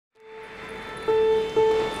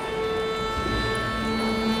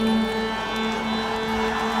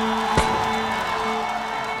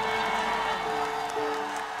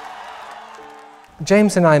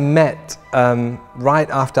James and I met right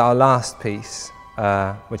after our last piece,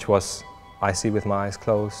 which was I See With My Eyes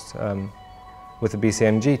Closed, with the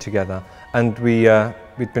BCMG together. And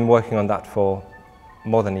we'd been working on that for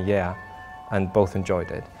more than a year and both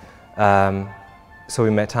enjoyed it. So we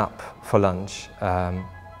met up for lunch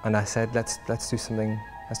and I said, let's do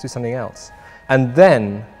something else. And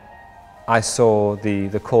then I saw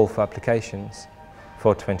the call for applications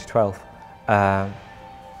for 2012.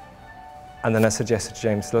 And then I suggested to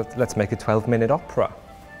James, let's make a 12-minute opera.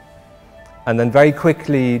 And then very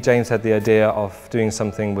quickly, James had the idea of doing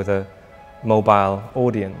something with a mobile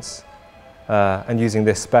audience and using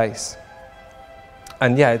this space.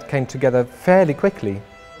 And yeah, it came together fairly quickly.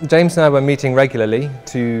 James and I were meeting regularly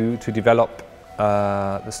to develop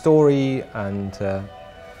the story and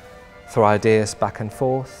throw ideas back and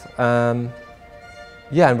forth.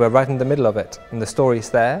 Yeah, and we're right in the middle of it. And the story's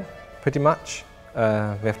there, pretty much. We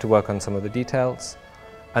have to work on some of the details.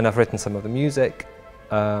 And I've written some of the music.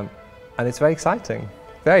 And it's very exciting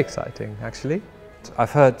actually.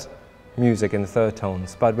 I've heard music in third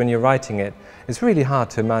tones, but when you're writing it, it's really hard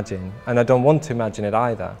to imagine, and I don't want to imagine it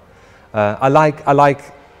either. I like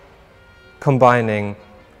combining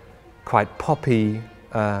quite poppy,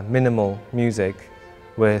 minimal music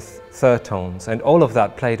with third tones, and all of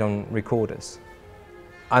that played on recorders.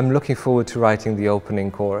 I'm looking forward to writing the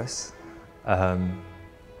opening chorus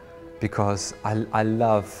because I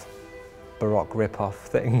love Baroque rip-off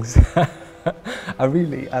things. I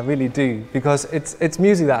really do, because it's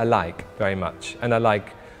music that I like very much, and I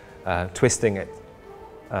like twisting it.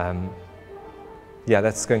 Yeah,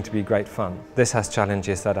 that's going to be great fun. This has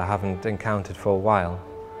challenges that I haven't encountered for a while,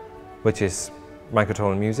 which is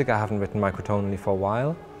microtonal music. I haven't written microtonally for a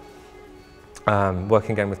while.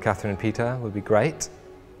 Working again with Catherine and Peter will be great.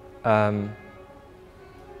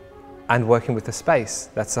 And working with the space,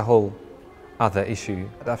 that's a whole other issue.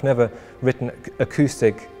 I've never written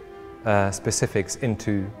acoustic specifics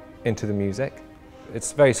into the music.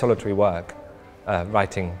 It's very solitary work,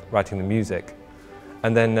 writing the music.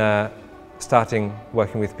 And then starting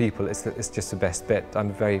working with people is just the best bit. I'm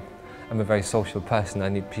a very social person. I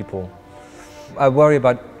need people. I worry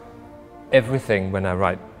about everything when I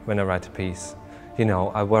write a piece. You know,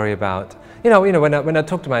 I worry about, when I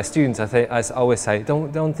talk to my students, I always say,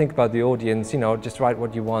 don't think about the audience. You know, just write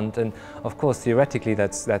what you want. And of course, theoretically,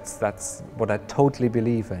 that's what I totally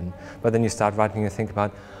believe in. But then you start writing and think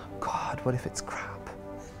about, God, what if it's crap?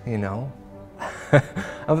 You know.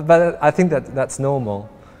 But I think that's normal.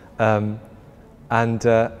 I'm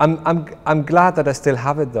glad that I still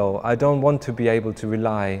have it though. I don't want to be able to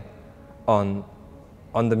rely on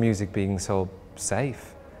the music being so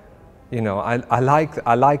safe. You know, I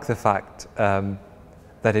like the fact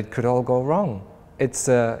that it could all go wrong. It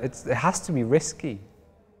has to be risky.